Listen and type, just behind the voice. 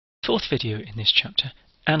Fourth video in this chapter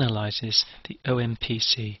analyzes the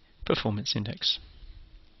OMPC performance index.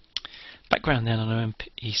 Background then on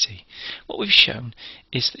OMPC. What we've shown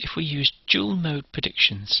is that if we use dual mode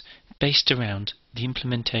predictions based around the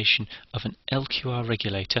implementation of an LQR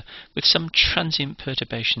regulator with some transient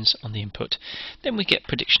perturbations on the input, then we get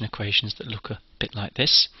prediction equations that look a bit like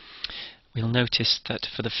this. We'll notice that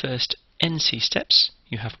for the first NC steps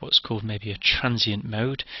you have what's called maybe a transient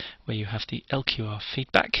mode, where you have the LQR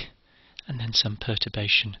feedback and then some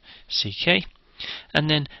perturbation CK, and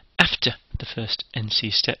then after the first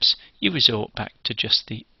NC steps you resort back to just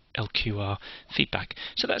the LQR feedback.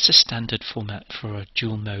 So that's a standard format for a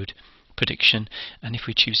dual mode prediction, and if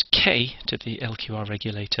we choose K to the LQR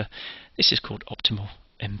regulator, this is called optimal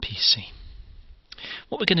MPC.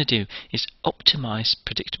 What we're going to do is optimize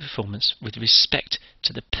predicted performance with respect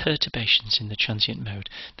to the perturbations in the transient mode.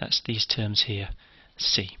 That's these terms here,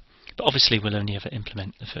 C. But obviously we'll only ever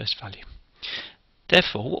implement the first value.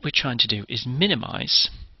 Therefore, what we're trying to do is minimize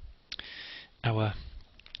our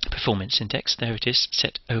performance index, there it is,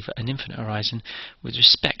 set over an infinite horizon with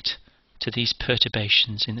respect to these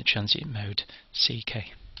perturbations in the transient mode,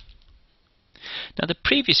 CK. Now the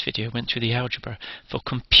previous video went through the algebra for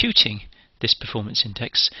computing this performance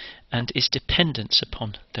index and its dependence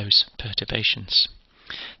upon those perturbations.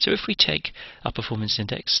 So if we take our performance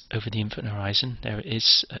index over the infinite horizon, there it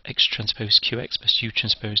is, x transpose qx plus u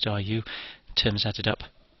transposed ru, terms added up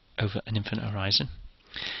over an infinite horizon,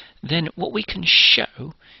 then what we can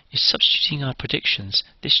show is substituting our predictions,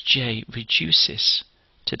 this j reduces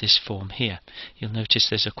to this form here. You'll notice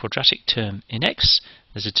there's a quadratic term in x,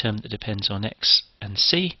 there's a term that depends on x and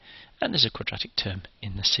c, and there's a quadratic term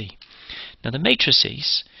in the c. Now the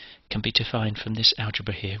matrices can be defined from this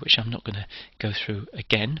algebra here, which I'm not going to go through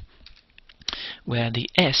again, where the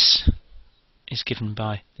S is given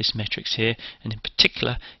by this matrix here, and in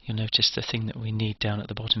particular you'll notice the thing that we need down at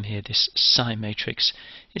the bottom here, this psi matrix,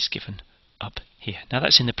 is given up here. Now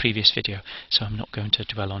that's in the previous video, so I'm not going to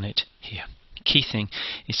dwell on it here. The key thing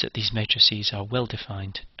is that these matrices are well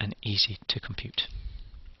defined and easy to compute.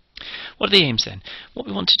 What are the aims then? What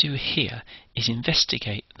we want to do here is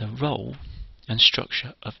investigate the role and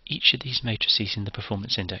structure of each of these matrices in the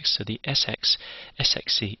performance index, so the SX,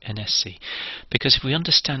 SXC and SC, because if we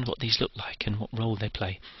understand what these look like and what role they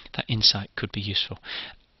play, that insight could be useful.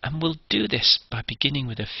 And we'll do this by beginning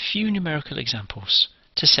with a few numerical examples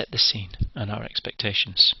to set the scene and our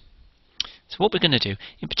expectations. So what we're going to do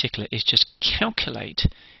in particular is just calculate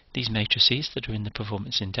these matrices that are in the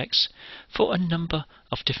performance index for a number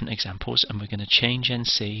of different examples, and we're going to change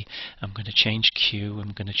NC, I'm going to change Q,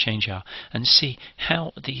 I'm going to change R, and see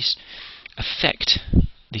how these affect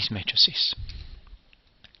these matrices.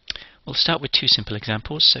 We'll start with two simple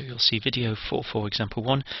examples, so you'll see video 4.4 example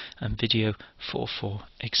 1 and video 4.4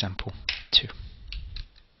 example 2.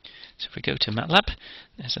 So if we go to MATLAB,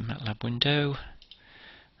 there's a MATLAB window.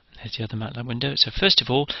 There's the other MATLAB window. So first of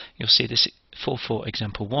all, you'll see this 4.4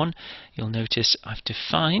 example 1. You'll notice I've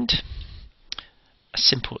defined a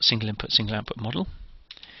simple single input, single output model.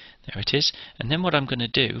 There it is. And then what I'm going to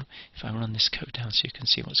do, if I run this code down so you can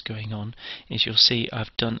see what's going on, is you'll see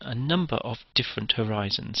I've done a number of different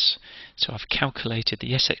horizons. So I've calculated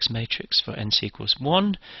the SX matrix for NC equals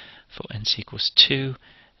 1, for NC equals 2,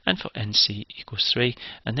 and for NC equals 3,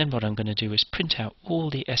 and then what I'm going to do is print out all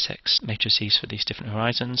the SX matrices for these different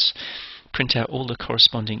horizons, print out all the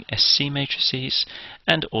corresponding SC matrices,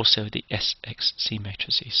 and also the SXC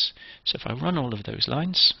matrices. So if I run all of those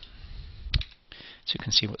lines, so you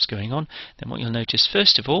can see what's going on, then what you'll notice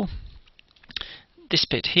first of all, this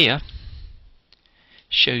bit here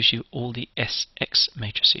shows you all the SX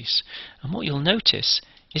matrices, and what you'll notice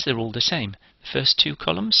is they're all the same. The first two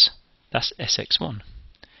columns, that's SX1.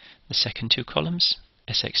 The second two columns,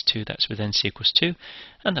 SX2, that's with NC equals 2,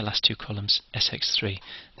 and the last two columns, SX3,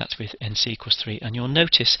 that's with NC equals 3. And you'll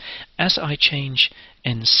notice as I change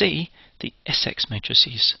NC, the SX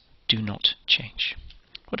matrices do not change.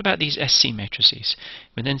 What about these SC matrices?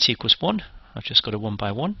 With NC equals 1, I've just got a 1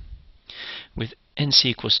 by 1. With NC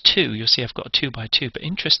equals 2, you'll see I've got a 2 by 2, but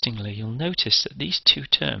interestingly you'll notice that these two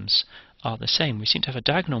terms are the same. We seem to have a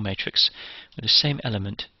diagonal matrix with the same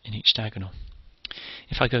element in each diagonal.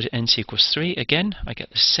 If I go to NC equals 3, again, I get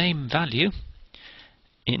the same value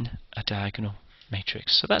in a diagonal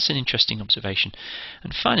matrix. So that's an interesting observation.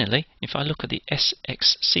 And finally, if I look at the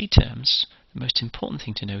SXC terms, the most important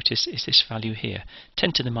thing to notice is this value here,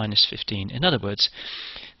 10 to the minus 15. In other words,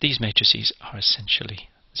 these matrices are essentially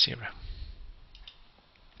 0.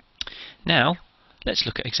 Now, Let's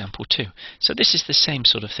look at example 2. So this is the same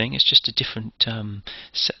sort of thing, it's just a different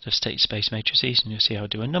set of state space matrices, and you'll see I'll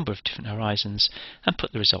do a number of different horizons and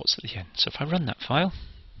put the results at the end. So if I run that file,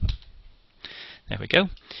 there we go.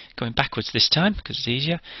 Going backwards this time because it's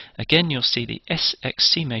easier. Again, you'll see the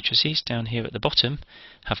SXC matrices down here at the bottom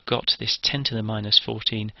have got this 10 to the minus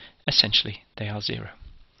 14. Essentially, they are 0.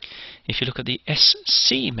 If you look at the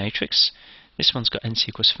SC matrix, this one's got NC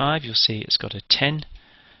equals 5. You'll see it's got a 10.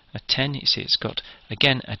 You see it's got,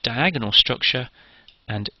 again, a diagonal structure,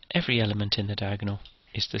 and every element in the diagonal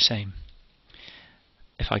is the same.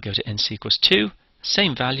 If I go to NC equals 2,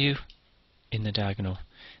 same value in the diagonal.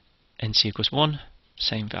 NC equals 1,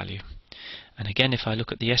 same value. And again, if I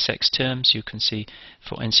look at the SX terms, you can see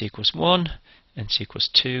for NC equals 1, NC equals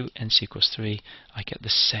 2, NC equals 3, I get the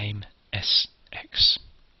same SX.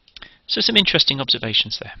 So some interesting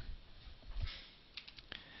observations there.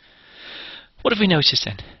 What have we noticed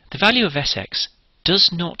then? The value of Sx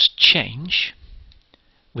does not change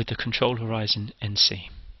with the control horizon NC.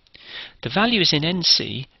 The values in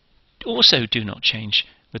NC also do not change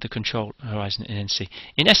with the control horizon in NC.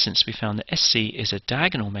 In essence, we found that SC is a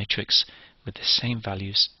diagonal matrix with the same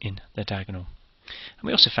values in the diagonal. And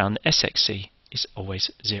we also found that SXC is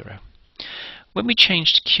always 0. When we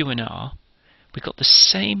changed Q and R, we got the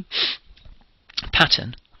same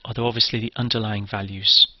pattern, although obviously the underlying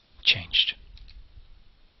values changed.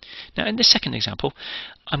 Now in this second example,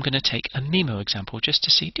 I'm going to take a MIMO example just to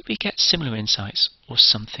see did we get similar insights or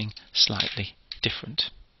something slightly different.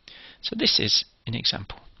 So this is in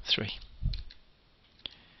example 3.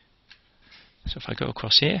 So if I go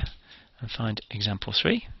across here and find example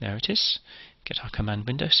 3, there it is. Get our command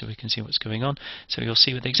window so we can see what's going on. So you'll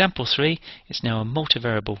see with example 3, it's now a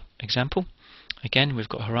multivariable example. Again, we've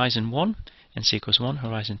got horizon 1, NC equals 1,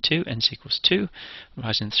 horizon 2, NC equals 2,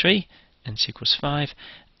 horizon 3, NC equals 5,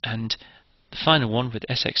 and the final one with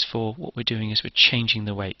SX4, what we're doing is we're changing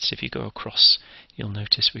the weights. If you go across, you'll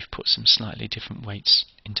notice we've put some slightly different weights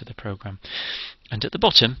into the program. And at the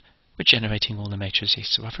bottom, we're generating all the matrices.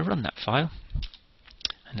 So if I run that file,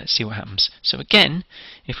 and let's see what happens. So again,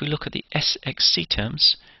 if we look at the SXC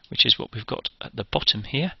terms, which is what we've got at the bottom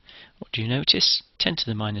here, what do you notice? 10 to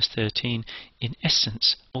the minus 13. In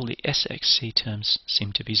essence, all the SXC terms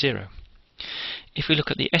seem to be 0. If we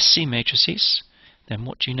look at the SC matrices, then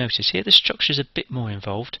what do you notice? Here the structure is a bit more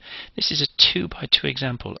involved. This is a 2 by 2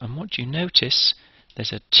 example, and what do you notice?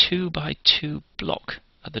 There's a 2 by 2 block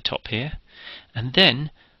at the top here, and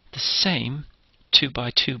then the same 2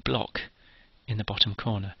 by 2 block in the bottom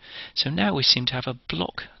corner. So now we seem to have a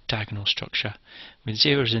block diagonal structure with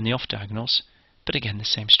zeros in the off diagonals, but again the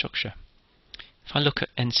same structure. If I look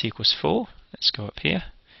at NC equals 4, let's go up here,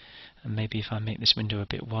 and maybe if I make this window a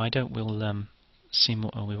bit wider, we'll see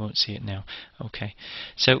more. Oh, we won't see it now. Okay,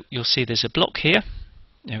 so you'll see there's a block here.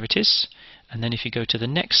 There it is. And then if you go to the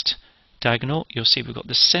next diagonal, you'll see we've got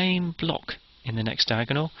the same block in the next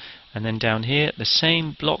diagonal, and then down here the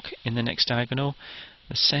same block in the next diagonal,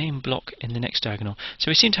 the same block in the next diagonal.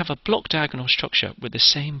 So we seem to have a block diagonal structure with the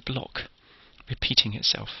same block repeating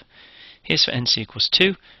itself. Here's for NC equals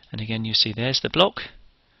 2, and again you see there's the block,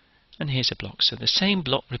 and here's a block. So the same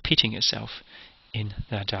block repeating itself in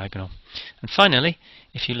that diagonal. And finally,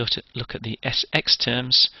 if you look at the SX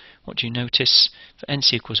terms, what do you notice? For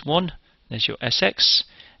NC equals 1, there's your SX,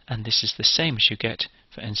 and this is the same as you get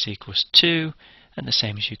for NC equals 2, and the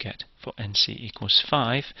same as you get for NC equals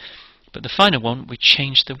 5. But the final one, we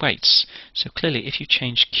change the weights. So clearly, if you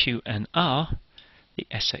change Q and R, the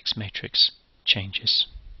SX matrix changes.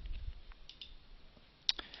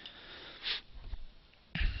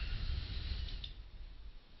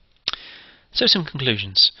 So some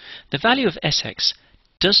conclusions. The value of Sx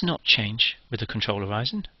does not change with the control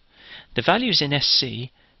horizon. The values in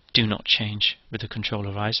Sc do not change with the control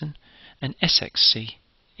horizon. And Sxc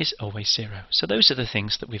is always 0. So those are the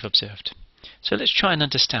things that we've observed. So let's try and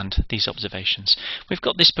understand these observations. We've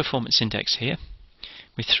got this performance index here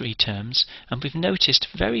with 3 terms, and we've noticed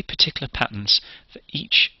very particular patterns for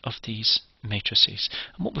each of these matrices.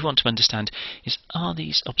 And what we want to understand is, are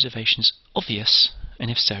these observations obvious,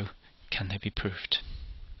 and if so, can they be proved?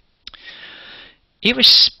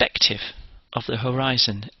 Irrespective of the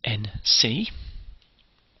horizon NC,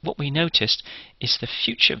 what we noticed is the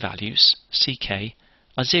future values, CK,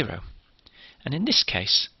 are 0. And in this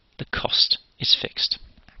case, the cost is fixed.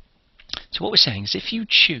 So what we're saying is if you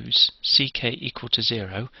choose CK equal to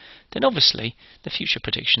 0, then obviously the future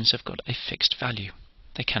predictions have got a fixed value.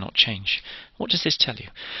 They cannot change. What does this tell you?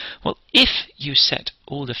 Well, if you set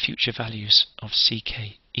all the future values of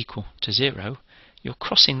CK equal to 0, you're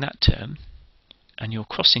crossing that term and you're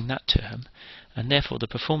crossing that term, and therefore the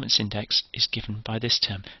performance index is given by this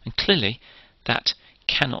term. And clearly that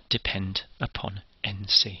cannot depend upon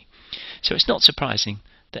NC. So it's not surprising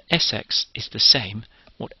that SX is the same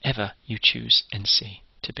whatever you choose NC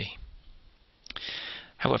to be.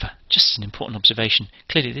 However, just as an important observation,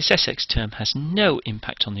 clearly this SX term has no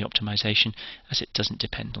impact on the optimization, as it doesn't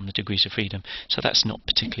depend on the degrees of freedom, so that's not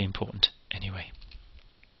particularly important anyway.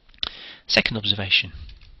 Second observation.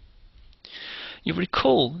 You'll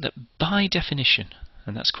recall that by definition,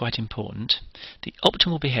 and that's quite important, the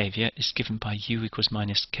optimal behavior is given by u equals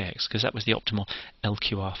minus kx, because that was the optimal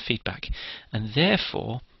LQR feedback. And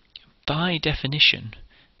therefore, by definition,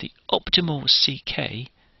 the optimal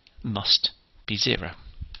CK must be 0.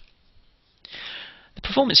 The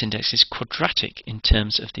performance index is quadratic in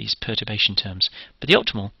terms of these perturbation terms, but the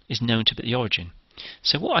optimal is known to be at the origin.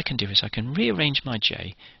 So what I can do is I can rearrange my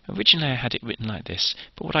j. Originally I had it written like this,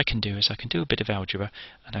 but what I can do is I can do a bit of algebra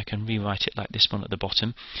and I can rewrite it like this one at the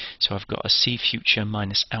bottom. So I've got a c future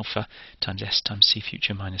minus alpha times s times c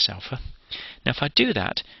future minus alpha. Now if I do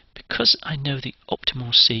that, because I know the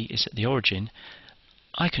optimal c is at the origin,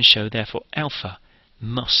 I can show therefore alpha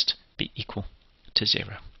must be equal to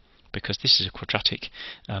 0. Because this is a quadratic,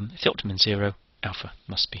 if the optimum is 0, alpha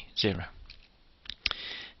must be 0.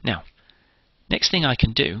 Now, next thing I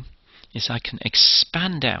can do is I can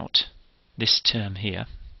expand out this term here,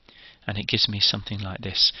 and it gives me something like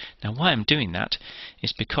this. Now why I'm doing that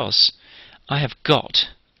is because I have got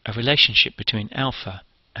a relationship between alpha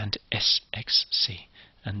and SXC,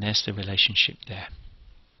 and there's the relationship there.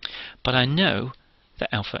 But I know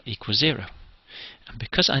that alpha equals 0, and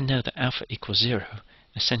because I know that alpha equals 0,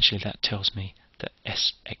 essentially that tells me that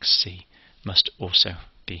SXC must also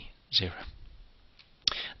be 0.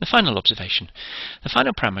 The final observation. The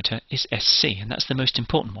final parameter is SC, and that's the most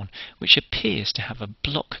important one, which appears to have a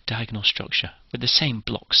block diagonal structure with the same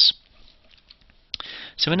blocks.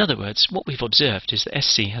 So in other words, what we've observed is that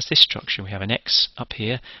SC has this structure. We have an X up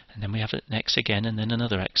here, and then we have an X again, and then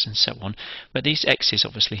another X, and so on. But these X's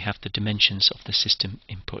obviously have the dimensions of the system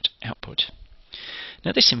input-output.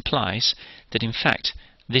 Now this implies that in fact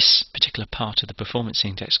this particular part of the performance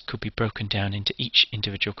index could be broken down into each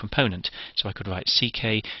individual component. So I could write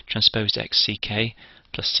CK transposed X CK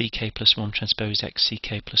plus CK plus 1 transposed X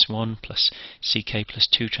CK plus 1 plus CK plus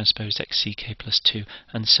 2 transposed X CK plus 2,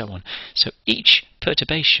 and so on. So each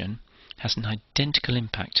perturbation has an identical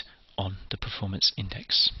impact on the performance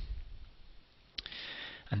index.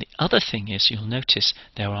 And the other thing is, you'll notice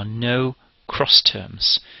there are no cross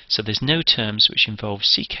terms. So there's no terms which involve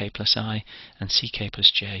CK plus I and CK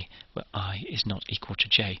plus J where I is not equal to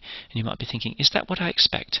J. And you might be thinking, is that what I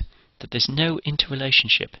expect? That there's no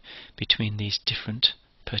interrelationship between these different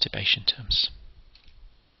perturbation terms.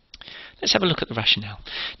 Let's have a look at the rationale.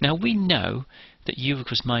 Now we know that u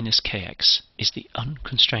equals minus kx is the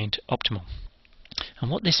unconstrained optimal.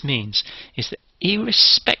 And what this means is that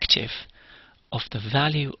irrespective of the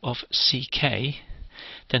value of CK,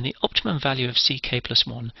 then the optimum value of CK plus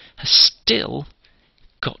 1 has still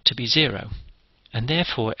got to be 0, and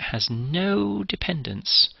therefore it has no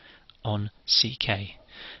dependence on CK,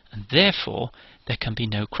 and therefore there can be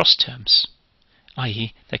no cross terms,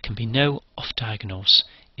 i.e. there can be no off diagonals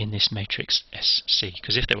in this matrix SC,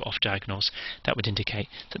 because if there were off diagonals that would indicate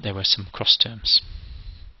that there were some cross terms.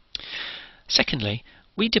 Secondly,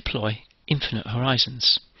 we deploy infinite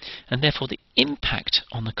horizons, and therefore the impact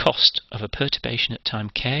on the cost of a perturbation at time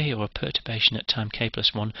k or a perturbation at time k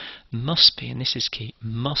plus 1 must be, and this is key,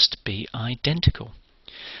 must be identical,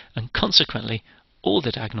 and consequently all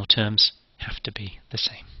the diagonal terms have to be the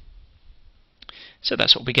same. So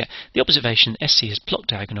that's what we get. The observation SC is block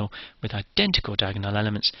diagonal with identical diagonal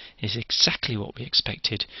elements is exactly what we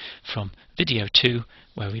expected from video 2,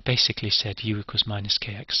 where we basically said u equals minus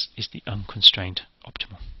kx is the unconstrained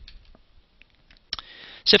optimal.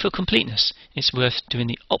 So for completeness, it's worth doing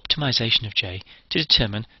the optimization of J to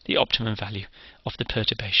determine the optimum value of the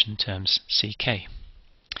perturbation terms CK.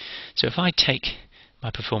 So if I take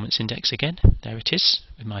my performance index again, there it is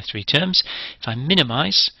with my 3 terms, if I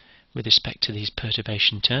minimize with respect to these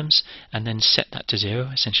perturbation terms and then set that to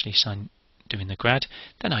 0, essentially doing the grad,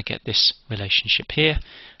 then I get this relationship here,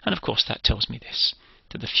 and of course that tells me this,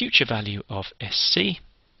 that the future value of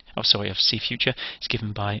of C future is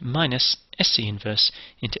given by minus SC inverse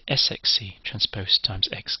into SXC transposed times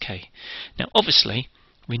XK. Now obviously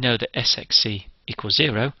we know that SXC equals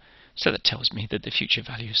 0, so that tells me that the future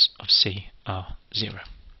values of C are 0,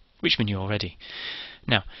 which we knew already.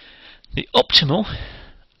 Now the optimal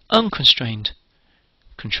unconstrained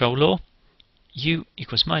control law, u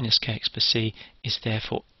equals minus kx plus c, is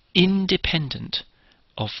therefore independent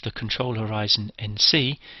of the control horizon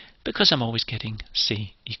NC because I'm always getting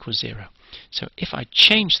C equals 0. So if I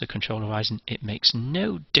change the control horizon, it makes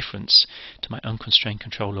no difference to my unconstrained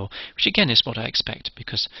control law, which again is what I expect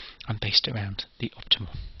because I'm based around the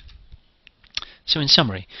optimal. So in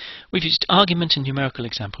summary, we've used argument and numerical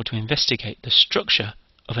example to investigate the structure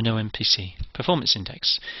of an OMPC performance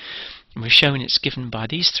index. And we've shown it's given by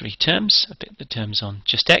these three terms: a bit that turns on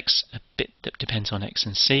just x, a bit that depends on x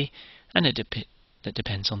and c, and a bit that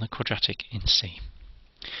depends on the quadratic in c.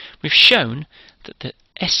 We've shown that the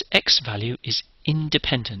Sx value is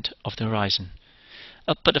independent of the horizon.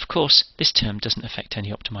 But of course, this term doesn't affect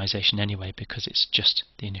any optimization anyway because it's just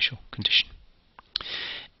the initial condition.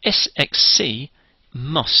 Sxc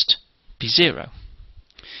must be 0.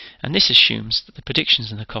 And this assumes that the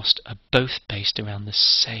predictions and the cost are both based around the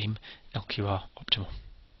same LQR optimal.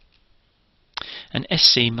 And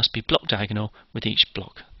SC must be block diagonal with each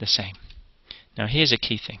block the same. Now here's a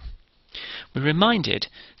key thing. We're reminded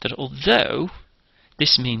that although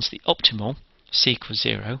this means the optimal C equals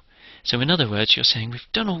 0, so in other words you're saying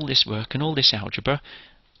we've done all this work and all this algebra,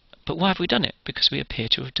 but why have we done it? Because we appear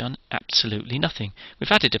to have done absolutely nothing.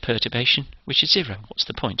 We've added a perturbation which is 0. What's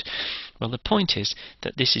the point? Well, the point is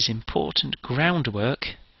that this is important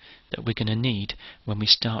groundwork that we're going to need when we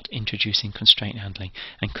start introducing constraint handling.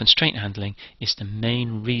 And constraint handling is the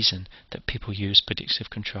main reason that people use predictive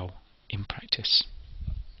control in practice.